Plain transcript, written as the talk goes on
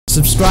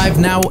Subscribe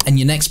now and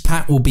your next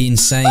pack will be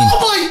insane. Oh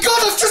my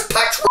god, I've just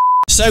packed.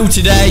 So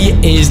today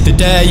is the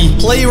day.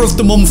 Player of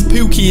the month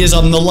Pukki is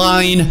on the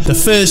line. The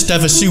first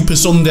ever Super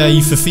Sunday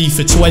for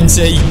FIFA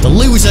 20. The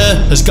loser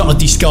has got to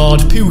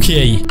discard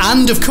Pukki.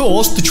 And of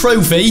course the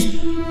trophy,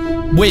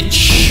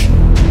 which...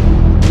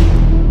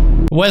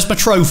 Where's my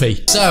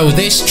trophy? So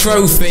this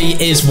trophy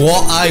is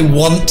what I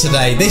want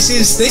today. This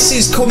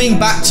is coming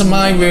back to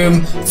my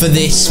room for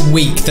this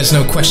week. There's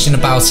no question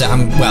about it.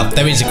 Well,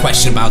 there is a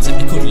question about it.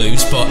 I could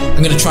lose, but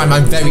I'm going to try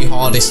my very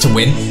hardest to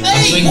win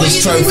and bring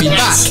this trophy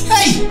back.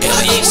 Hey,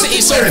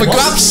 it's up for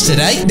grabs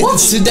today. What?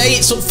 Today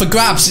it's up for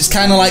grabs. It's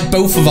kind of like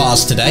both of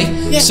ours today.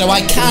 Yeah. So I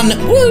can.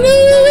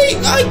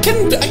 I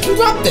can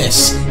grab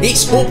this.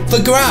 It's up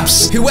for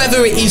grabs.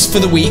 Whoever it is for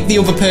the week, the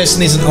other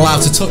person isn't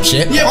allowed to touch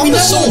it. Yeah, on the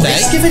Sunday.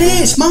 Let's give it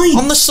here. It's mine.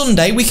 On the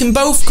Sunday, we can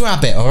both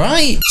grab it,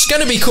 alright? It's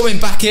going to be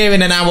coming back here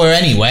in an hour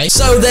anyway.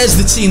 So there's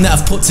the team that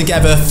I've put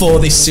together for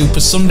this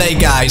Super Sunday,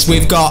 guys.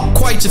 We've got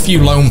quite a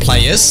few lone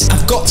players.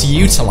 I've got to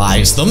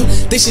utilise them.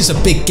 This is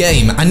a big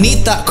game. I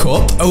need that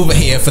cup over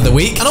here for the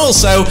week. And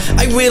also,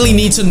 I really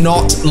need to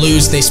not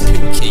lose this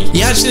Pukki.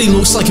 He actually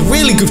looks like a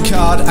really good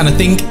card, and I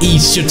think he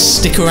should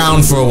stick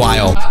around for a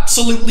while.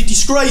 Absolutely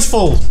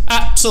disgraceful.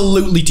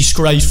 Absolutely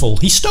disgraceful.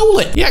 He stole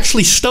it. He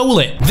actually stole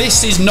it.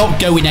 This is not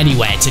going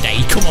anywhere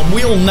today. Come on,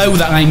 we all know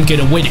that I'm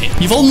gonna win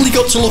it. You've only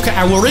got to look at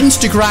our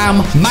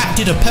Instagram. Matt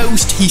did a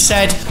post. He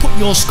said, put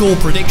your score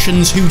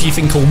predictions. Who do you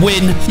think will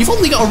win? You've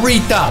only got to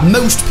read that.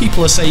 Most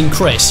people are saying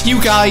Chris. You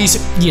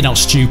guys, you're not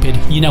stupid.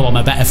 You know I'm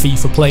a better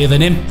FIFA player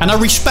than him. And I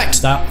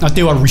respect that. I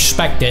do. I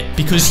respect it.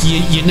 Because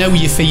you know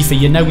your FIFA.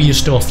 You know your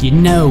stuff. You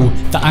know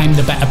that I'm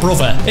the better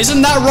brother.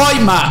 Isn't that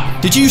right,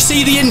 Matt? Did you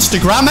see the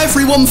Instagram?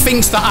 Everyone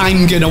thinks that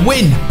I'm gonna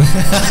win.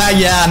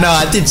 Yeah, no,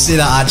 I did see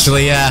that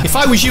actually, yeah. If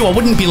I was you, I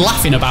wouldn't be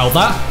laughing about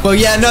that. Well,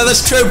 yeah, no,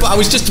 that's true, but I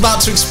was just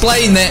about to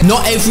explain that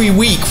not every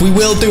week we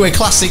will do a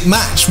classic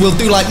match. We'll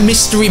do like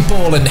mystery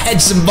ball and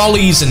heads and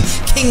volleys and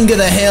king of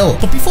the hill.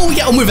 But before we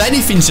get on with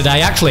anything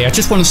today, actually, I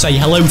just want to say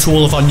hello to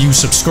all of our new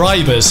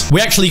subscribers.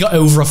 We actually got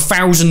over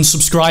 1,000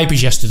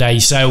 subscribers yesterday,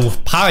 so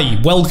hi,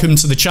 welcome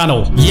to the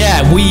channel.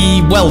 Yeah,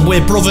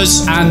 we're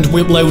brothers and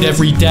we upload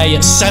every day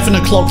at 7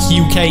 o'clock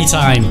UK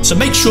time. So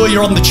make sure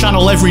you're on the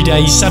channel every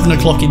day, 7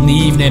 o'clock in the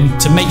evening,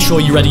 to make sure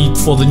you're ready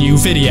for the new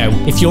video.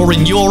 If you're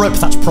in Europe,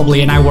 that's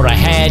probably an hour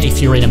ahead.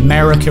 If you're in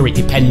America, it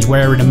depends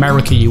where in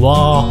America you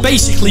are.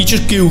 Basically,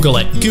 just Google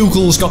it.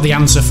 Google's got the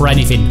answer for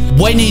anything.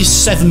 When is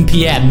 7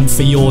 PM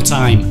for your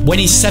time? When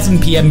is 7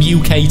 PM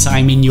UK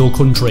time in your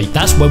country?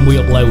 That's when we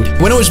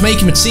upload. When I was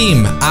making my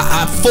team,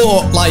 I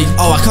thought like,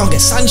 oh, I can't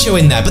get Sancho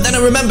in there. But then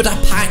I remembered I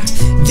packed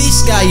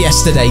this guy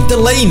yesterday,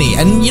 Delaney.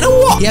 And you know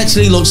what? He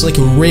actually looks like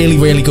a really,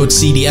 really good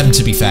CDM,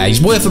 to be fair.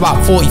 He's worth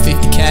about 40,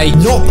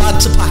 50k. Not bad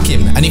to pack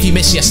him. And if you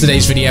missed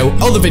yesterday's video,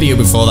 or the video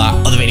before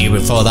that, or the video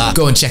before that,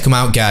 go and check them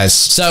out, guys.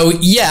 So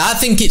yeah, I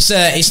think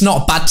it's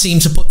not a bad team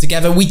to put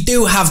together. We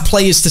do have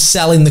players to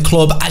sell in the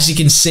club. As you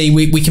can see,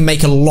 we can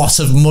make a lot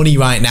of money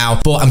right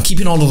now, but I'm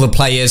keeping all of the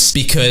players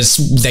because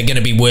they're going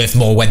to be worth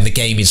more when the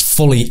game is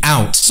fully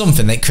out.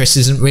 Something that Chris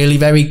isn't really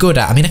very good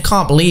at. I mean, I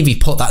can't believe he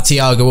put that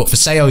Thiago up for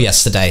sale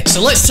yesterday.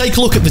 So let's take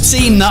a look at the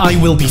team that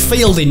I will be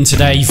fielding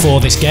today for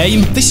this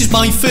game. This is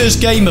my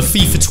first game of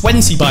FIFA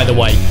 20, by the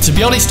way. To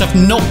be honest, I've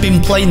not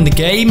been playing the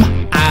game,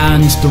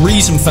 and the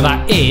reason for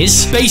that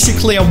is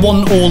basically I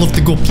want all of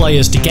the good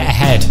players to get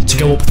ahead, to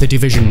go up the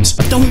divisions.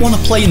 I don't want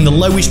to play in the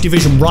lowest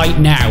division right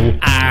now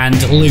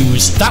and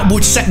lose. That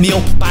would set me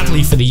up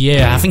badly for the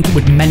year. I think it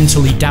would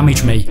mentally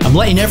damage me. I'm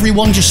letting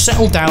everyone just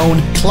settle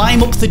down,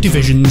 climb up the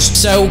divisions.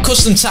 So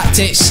custom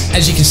tactics,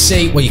 as you can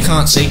see, well, you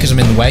can't see because I'm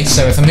in the way.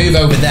 So if I move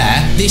over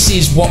there, this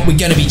is what we're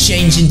going to be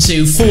changing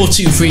to,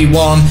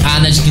 4-2-3-1.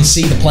 And as you can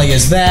see, the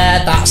players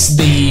there, that's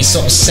the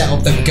sort of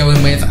setup that we're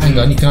going with. Hang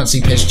on, you can't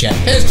see Piszczek.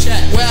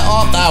 Piszczek, where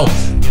art thou?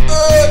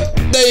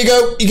 There you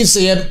go. You can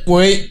see him.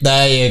 Wait,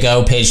 there you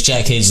go.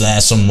 Piszczek is there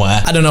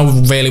somewhere. I don't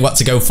know really what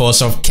to go for,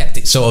 so I've kept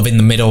it sort of in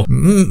the middle.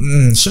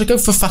 Should I go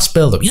for fast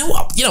build-up? You know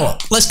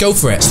what? Let's go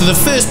for it. So the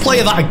first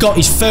player that I got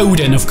is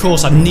Foden. Of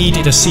course, I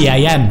needed a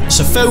CAM.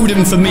 So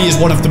Foden, for me, is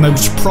one of the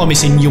most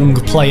promising young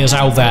players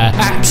out there.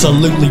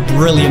 Absolutely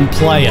brilliant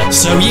player.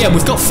 So yeah,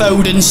 we've got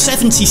Foden,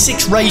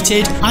 76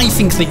 rated. I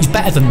think that he's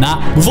better than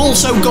that. We've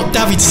also got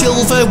David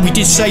Silva. We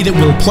did say that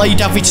we'll play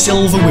David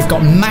Silva. We've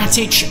got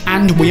Matic,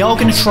 and we are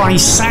going to try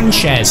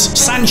Sanchez.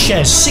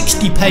 Sanchez,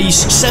 60 pace,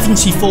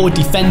 74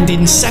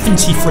 defending,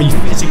 73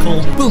 physical.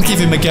 We'll give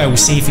him a go,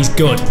 see if he's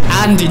good.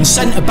 And in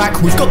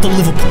centre-back, we've got the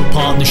Liverpool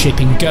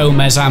partnership in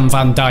Gomez and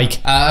Van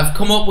Dijk. I've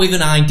come up with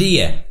an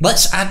idea.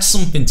 Let's add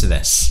something to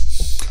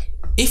this.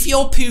 If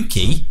your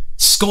Pukki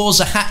scores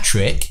a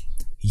hat-trick,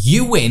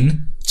 you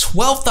win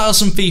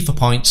 12,000 FIFA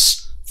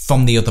points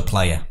from the other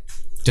player.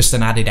 Just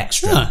an added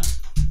extra. Huh.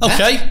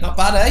 Okay. Yeah, not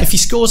bad, eh? If he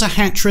scores a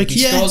hat-trick,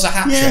 scores a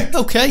hat-trick. Yeah,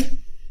 okay.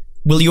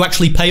 Will you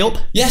actually pay up?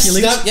 Yes,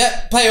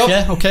 yeah, pay up.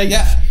 Yeah, okay.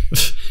 Yeah.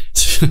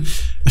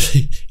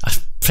 I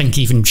think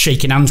even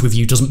shaking hands with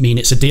you doesn't mean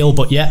it's a deal,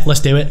 but yeah, let's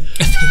do it.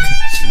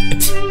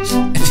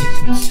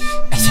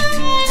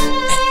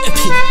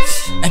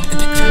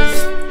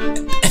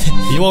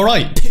 you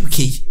alright?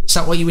 Pukki. Is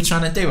that what you were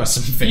trying to do or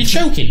something? Are you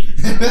choking?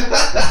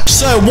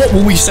 So, what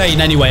were we saying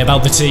anyway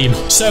about the team?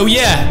 So,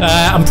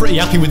 yeah, I'm pretty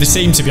happy with the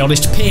team, to be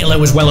honest.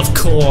 Pirlo as well, of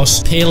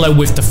course. Pirlo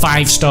with the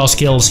 5-star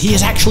skills. He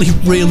is actually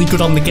really good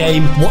on the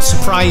game. What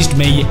surprised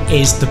me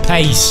is the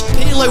pace.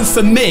 Pirlo,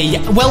 for me,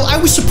 well, I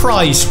was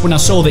surprised when I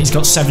saw that he's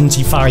got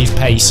 75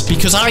 pace,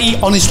 because I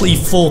honestly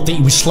thought that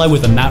he was slower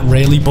than that,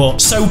 really. But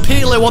so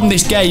Pirlo on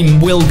this game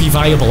will be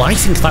viable. I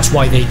think that's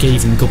why they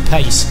gave him good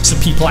pace, so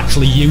people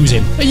actually use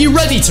him. Are you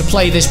ready to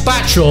play this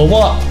batch or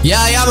what? Yeah,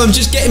 I am. I'm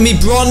just getting me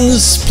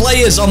bronze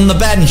players on the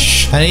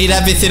bench. I need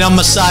everything on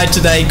my side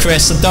today,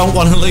 Chris. I don't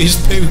want to lose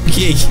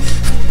Pukki.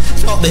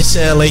 Not this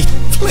early.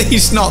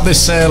 Please, not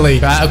this early.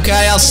 Right,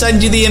 okay, I'll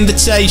send you the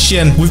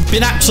invitation. We've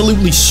been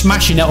absolutely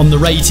smashing it on the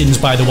ratings,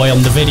 by the way,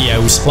 on the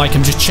videos. Like,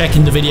 I'm just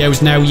checking the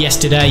videos now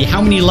yesterday.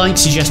 How many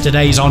likes is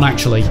yesterday's on,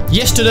 actually?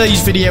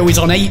 Yesterday's video is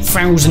on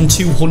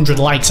 8,200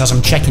 likes as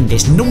I'm checking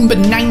this. Number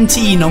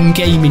 19 on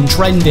gaming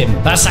trending.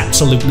 That's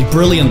absolutely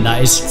brilliant,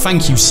 that is.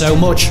 Thank you so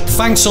much.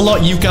 Thanks a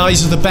lot, you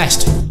guys are the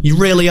best. You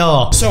really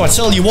are. So I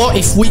tell you what,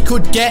 if we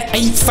could get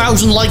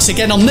 8,000 likes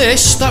again on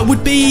this, that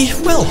would be,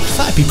 well,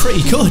 that'd be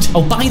pretty good.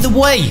 Oh, by the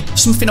way,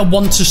 something I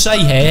want to say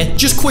here.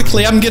 Just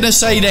quickly, I'm gonna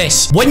say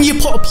this. When you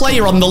put a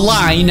player on the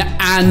line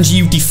and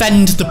you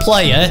defend the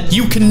player,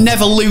 you can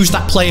never lose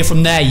that player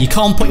from there. You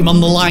can't put him on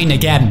the line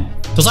again.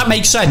 Does that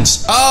make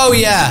sense? Oh,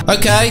 yeah.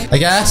 Okay, I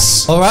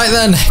guess. All right,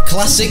 then.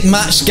 Classic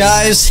match,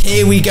 guys.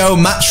 Here we go.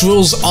 Match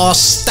rules are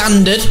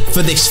standard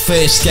for this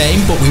first game,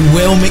 but we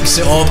will mix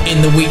it up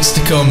in the weeks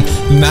to come,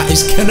 and that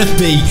is going to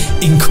be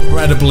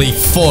incredibly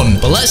fun.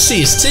 But let's see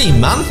his team,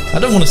 man. I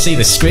don't want to see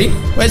the screen.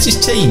 Where's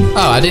his team?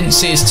 Oh, I didn't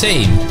see his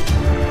team.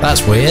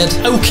 That's weird.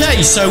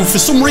 Okay, so for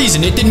some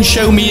reason it didn't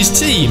show me his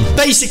team.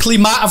 Basically,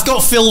 Matt, I've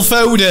got Phil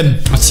Foden.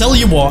 I tell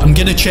you what, I'm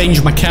gonna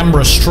change my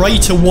camera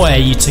straight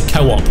away to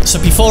co-op. So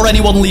before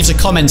anyone leaves a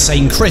comment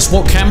saying, Chris,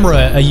 what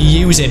camera are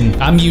you using?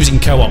 I'm using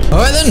co-op. All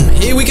right then,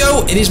 here we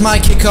go. It is my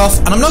kickoff,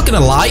 and I'm not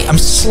gonna lie, I'm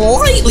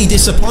slightly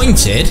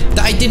disappointed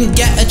that I didn't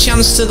get a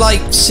chance to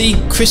like see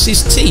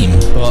Chris's team.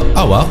 But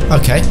oh well,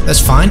 okay, that's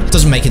fine.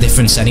 Doesn't make a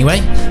difference anyway.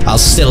 I'll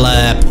still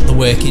put the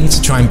work in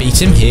to try and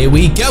beat him. Here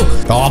we go.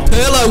 Oh,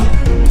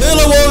 Pirlo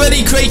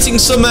already creating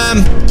some,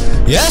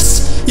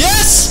 yes!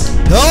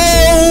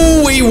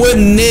 Oh, we were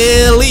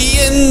nearly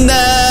in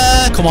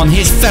there. Come on,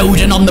 here's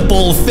Foden on the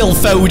ball. Phil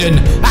Foden,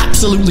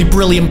 absolutely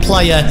brilliant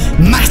player.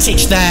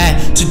 Matic there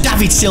to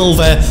David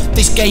Silva.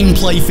 This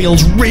gameplay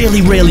feels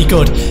really, really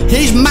good.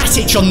 Here's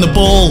Matic on the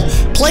ball.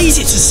 Plays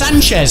it to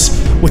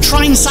Sanchez. We're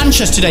trying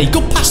Sanchez today.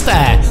 Good pass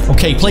there.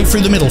 Okay, play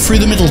through the middle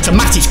to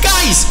Matic.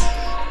 Guys!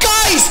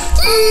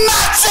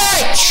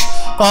 Matic!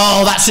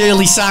 Oh, that's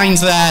early signs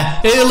there.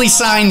 Early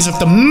signs of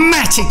the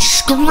Matic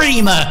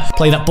screamer.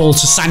 Play that ball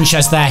to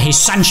Sanchez there. Here's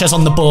Sanchez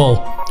on the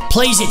ball.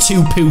 Plays it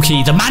to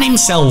Pukki, the man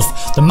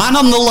himself, the man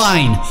on the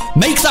line.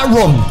 Make that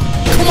run.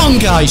 Come on,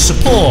 guys,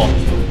 support.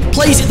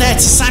 Plays it there to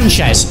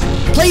Sanchez.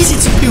 Plays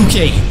it to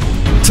Pukki.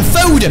 To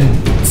Foden.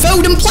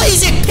 Foden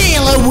plays it.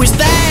 Pirlo was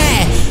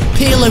there.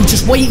 Pirlo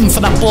just waiting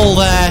for that ball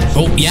there.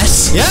 Oh,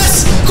 yes.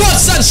 Go on,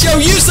 Sancho,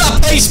 use that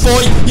pace,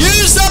 boy.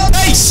 Use that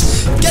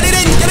pace. Get it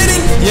in.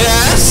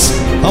 Yes.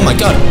 Oh, my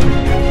God.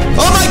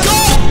 Oh,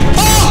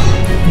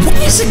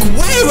 why is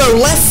Aguero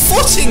left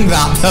footing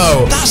that,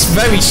 though? That's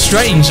very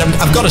strange.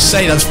 I've got to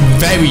say, that's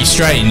very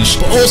strange.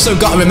 But also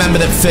got to remember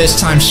that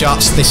first-time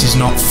shots, this is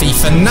not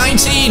FIFA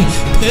 19.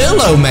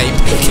 Pirlo, mate,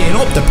 picking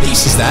up the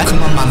pieces there.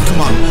 Come on, man,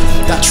 come on.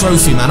 That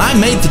trophy, man. I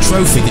made the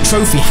trophy. The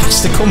trophy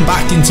has to come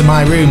back into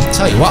my room.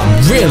 Tell you what, I'm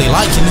really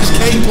liking this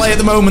gameplay at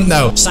the moment,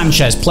 though.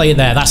 Sanchez, play it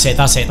there. That's it.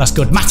 That's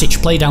good.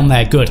 Matic, play down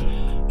there. Good.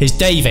 Here's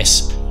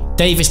Davis.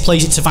 Davis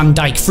plays it to Van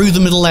Dijk. Through the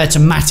middle there to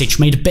Matic.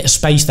 Made a bit of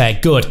space there.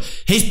 Good.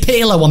 Here's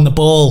Pirlo on the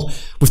ball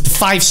with the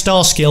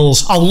 5-star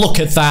skills. Oh, look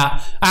at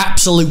that.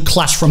 Absolute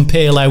class from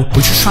Pirlo.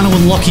 We're just trying to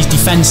unlock his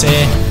defence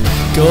here.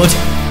 Good.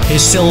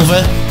 Here's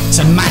Silva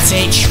to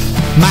Matic.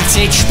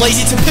 Matic plays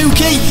it to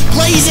Pukki.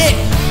 Plays it.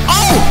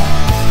 Oh!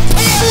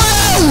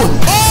 Pirlo!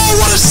 Oh,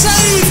 what a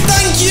save!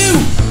 Thank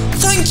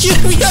you,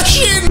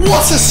 Yashin!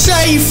 What a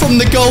save from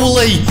the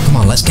goalie! Come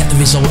on, let's get the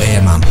result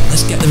here, man.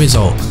 Let's get the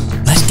result.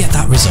 Let's get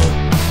that result.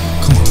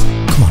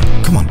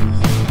 Come on.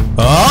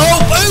 Oh,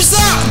 who's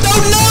that?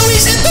 Don't know,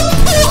 he's hit the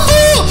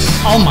bar!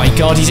 Oh my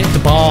God, he's hit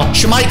the bar.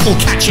 Schmeichel,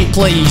 catch it,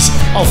 please.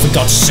 Oh, for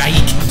God's sake.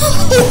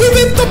 Oh, he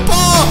hit the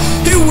bar!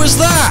 Who was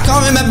that?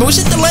 Can't remember. Was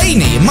it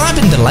Delaney? It might have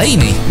been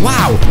Delaney.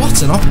 Wow,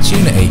 what an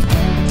opportunity.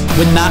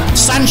 Win that.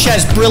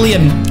 Sanchez,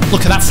 brilliant.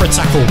 Look at that for a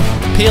tackle.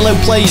 Pirlo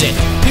plays it.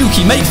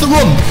 Pukki, make the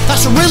run.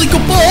 That's a really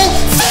good ball.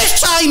 First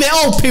time it.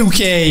 Oh,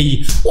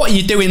 Pukki. What are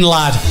you doing,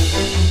 lad?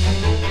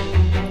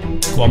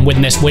 Go on,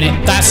 win this, win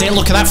it. That's it.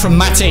 Look at that from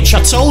Matic.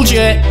 I told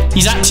you.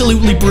 He's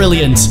absolutely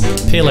brilliant.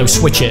 Pirlo,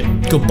 switch it.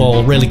 Good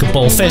ball. Really good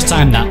ball. First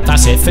time that.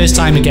 That's it. First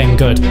time again.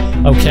 Good.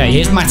 Okay,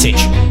 here's Matic.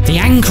 The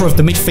anchor of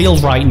the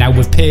midfield right now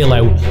with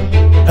Pirlo.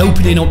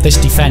 Opening up this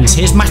defence.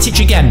 Here's Matic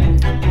again.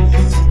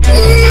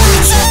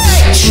 Matic!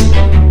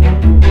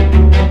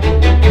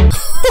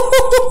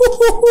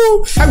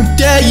 How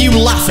dare you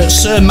laugh at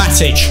Sir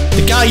Matic?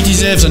 The guy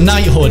deserves a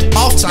knighthood.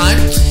 Half time.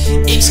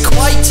 It's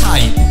quite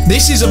tight.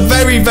 This is a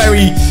very,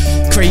 very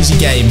crazy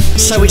game.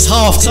 So it's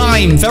half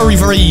time. Very,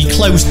 very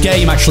close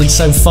game actually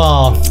so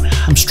far.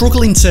 I'm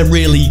struggling to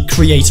really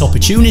create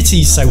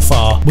opportunities so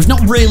far. We've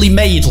not really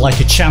made like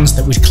a chance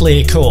that was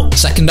clear cut.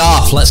 Second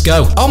half, let's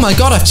go. Oh my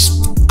god,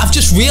 I've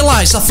just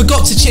realised I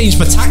forgot to change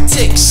my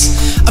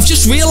tactics. I've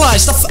just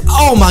realised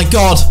oh my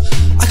god.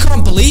 I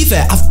can't believe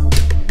it.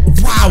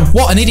 Wow,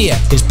 what an idiot.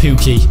 Here's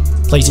Pukki.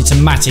 Plays it to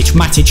Matic.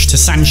 Matic to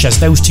Sanchez.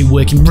 Those two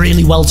working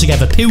really well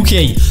together.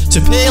 Pukki to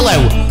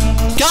Pirlo.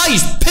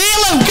 Guys,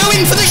 Pirlo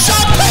going for the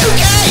shot.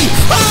 Pukki!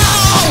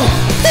 Oh!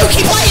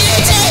 Pukki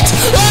played it!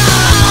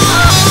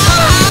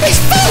 Ah! It's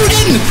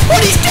Foden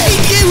on his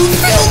debut.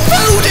 Phil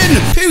Foden.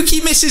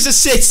 Pukki misses a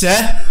sitter.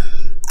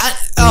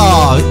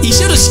 He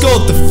should have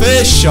scored the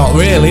first shot,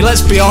 really,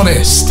 let's be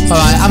honest.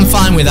 Alright, I'm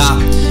fine with that.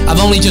 I've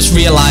only just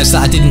realised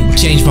that I didn't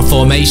change my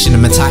formation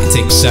and my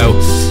tactics, so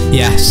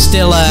yeah,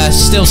 still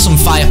some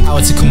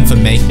firepower to come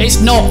from me.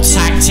 It's not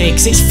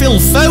tactics, it's Phil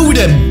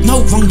Foden.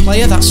 No, wrong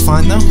player, that's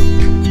fine though.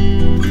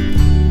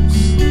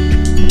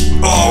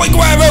 Oh,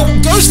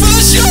 Aguero goes for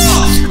the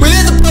shot! We've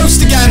hit the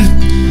post again.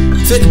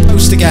 Hit the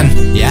post again.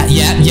 Yeah.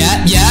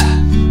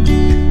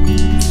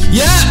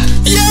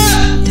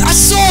 I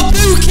saw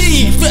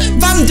Pukki!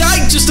 Van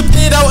Dijk just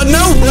appeared out of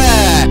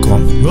nowhere! Come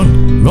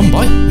on, run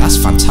boy. That's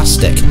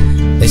fantastic.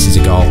 This is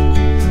a goal.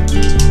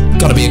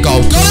 Gotta be a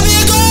goal. Gotta be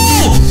a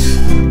goal!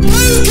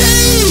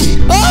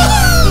 Pukki!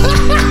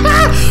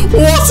 Oh!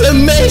 What a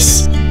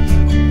miss!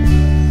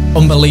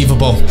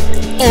 Unbelievable.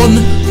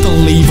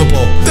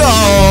 Unbelievable.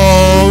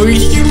 Oh,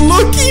 you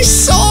lucky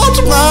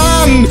sod,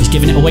 man! He's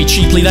giving it away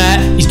cheaply there.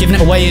 He's giving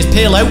it away as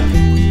Pirlo.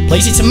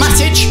 Plays it to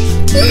Matic.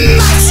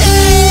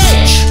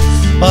 Matic!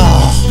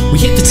 Oh, we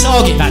hit the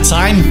target that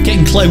time.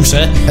 Getting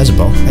closer. There's a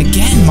ball.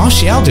 Again,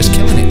 Martial just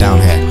killing it down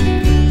here.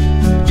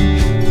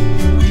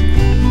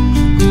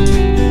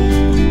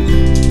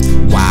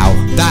 Wow,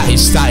 that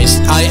is.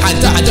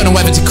 I don't know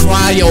whether to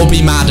cry or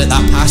be mad at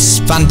that pass.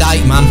 Van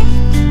Dijk, man.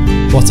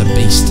 What a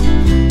beast.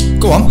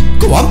 Go on.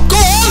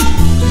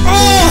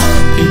 Oh!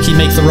 Pukki,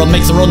 make the run.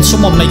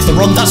 Someone make the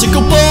run. That's a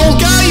good ball,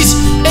 guys.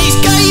 It's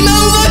game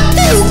over.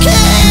 Pukki!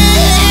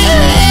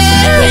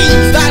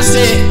 That's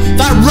it.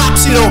 That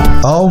wraps it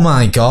up. Oh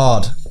my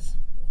god.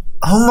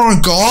 Oh my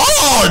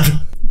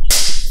god!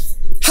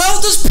 How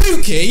does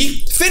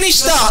Pukki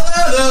finish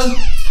that?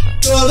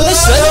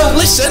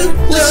 Listen.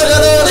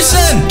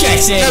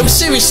 Get it. No,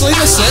 seriously,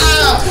 listen.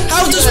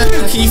 How does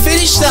Pukki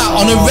finish that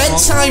on a red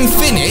time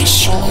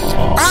finish?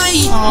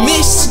 I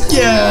miss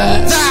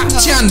that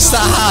chance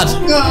that I had.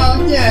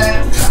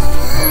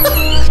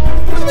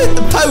 Hit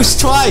the post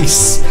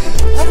twice.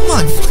 Oh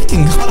my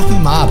fucking god,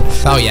 I'm mad.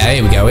 Oh yeah,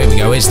 here we go.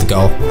 Here's the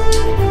goal.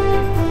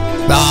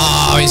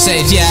 Oh, it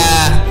says,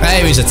 yeah.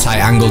 It was a tight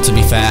angle, to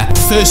be fair.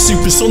 First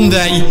Super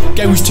Sunday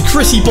goes to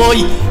Chrissy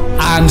Boy,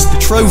 and the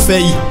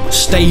trophy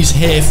stays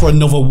here for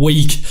another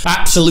week.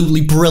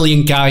 Absolutely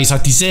brilliant, guys. I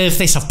deserve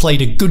this. I've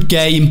played a good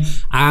game,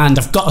 and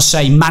I've got to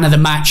say, man of the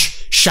match.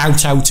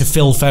 Shout out to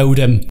Phil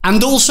Foden.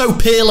 And also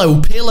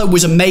Pirlo. Pirlo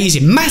was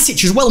amazing.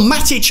 Matic as well.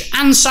 Matic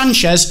and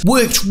Sanchez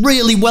worked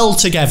really well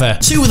together.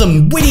 Two of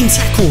them winning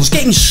tackles,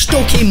 getting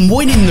stuck in,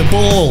 winning the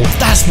ball.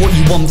 That's what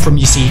you want from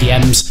your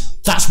CDMs.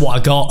 That's what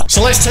I got.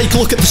 So let's take a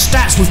look at the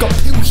stats. We've got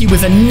Pukki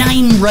with a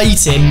 9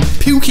 rating.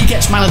 Pukki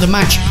gets man of the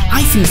match.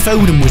 I think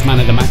Foden was man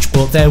of the match,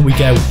 but there we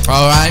go.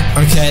 Alright,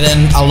 okay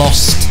then. I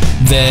lost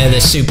the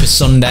Super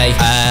Sunday.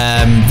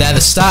 They're the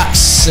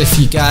stats. If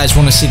you guys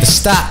want to see the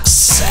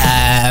stats.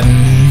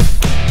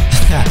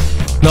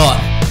 Look.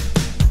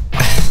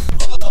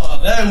 Oh,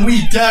 there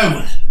we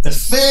go. The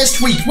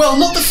first week. Well,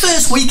 not the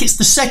first week. It's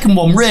the second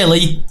one,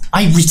 really.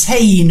 I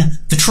retain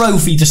the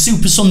trophy, the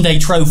Super Sunday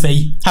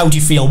trophy. How do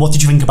you feel? What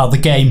did you think about the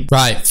game?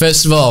 Right,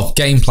 first of all,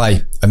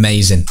 gameplay,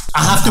 amazing.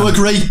 I have to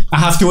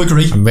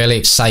agree. I'm really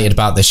excited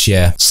about this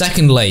year.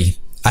 Secondly,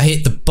 I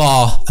hit the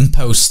bar and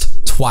post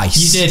twice.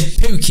 You did.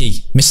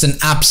 Pukki missed an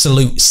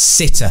absolute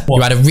sitter. What?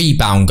 You had a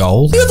rebound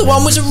goal. The other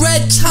one was a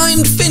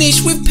red-timed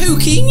finish with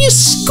Pukki and you're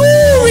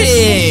scoring. At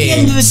the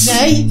end of the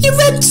day,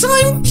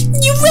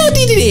 You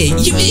redded it.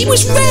 It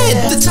was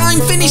red. The time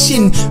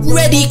finishing.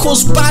 Red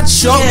equals bad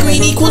shot.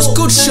 Green equals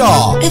good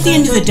shot. at the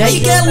end of the day,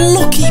 You get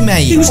lucky,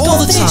 mate. who's all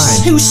got the this?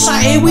 time. Who's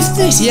sat here with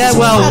this? It Yeah, doesn't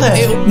well,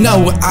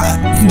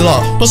 matter.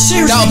 look, But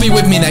seriously, that'll be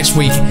with me next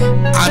week.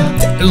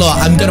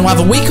 I'm going to have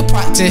a week of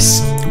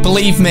practice.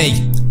 Believe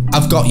me,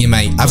 I've got you,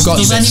 mate. I've got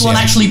you does this anyone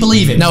year. actually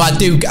believe it? No, I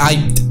do.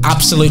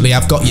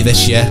 I've got you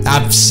this year.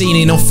 I've seen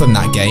enough from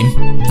that game.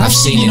 I've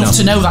seen enough.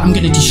 to know that I'm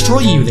going to destroy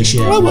you this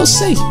year. Well, we'll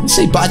see.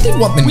 But I did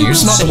want the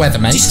news, will not the see. weather,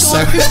 mate. Just So.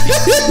 go-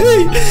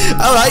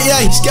 All right, yeah,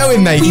 he's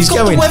going, mate. We've He's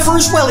got going. the weather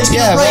as well. It's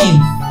going Yeah, to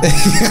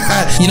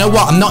rain. You know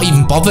what? I'm not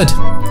even bothered.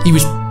 He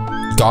was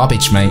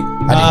garbage, mate.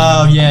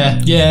 Oh, yeah.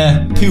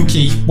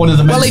 Pukki, one of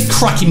the most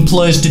cracking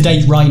players to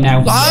date right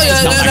now. Oh,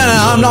 Yeah,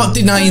 no, I'm not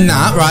denying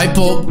that, right?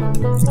 But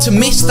to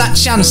miss that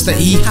chance that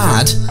he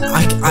had,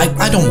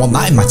 I don't want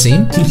that in my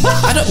team.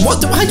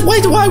 Why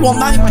do I want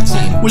that in my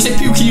team? Was it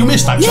Pukki you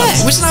missed that chance?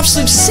 Yeah, it was an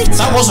absolute sitter.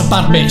 That was a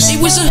bad miss.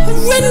 It was a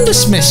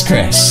horrendous miss,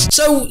 Chris.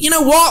 So, you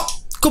know what?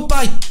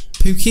 Goodbye,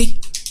 Pukki.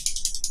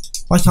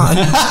 Why can't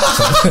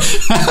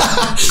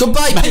I?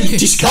 Goodbye,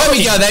 Pukki. There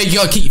we go. There you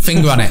go. Keep your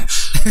finger on it.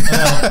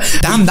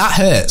 Damn, that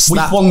hurts.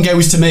 Week one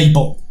goes to me,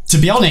 but to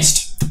be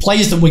honest, the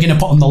players that we're going to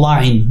put on the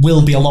line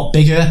will be a lot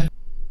bigger.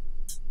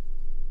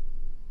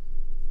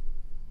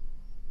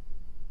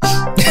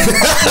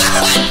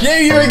 Knew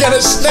you were going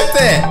to snip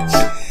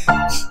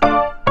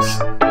it.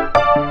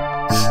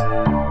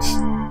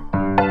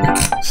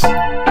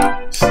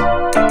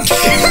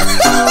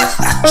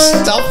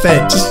 Stop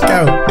it. Just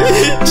go.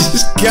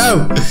 Just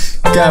go.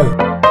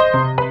 Go.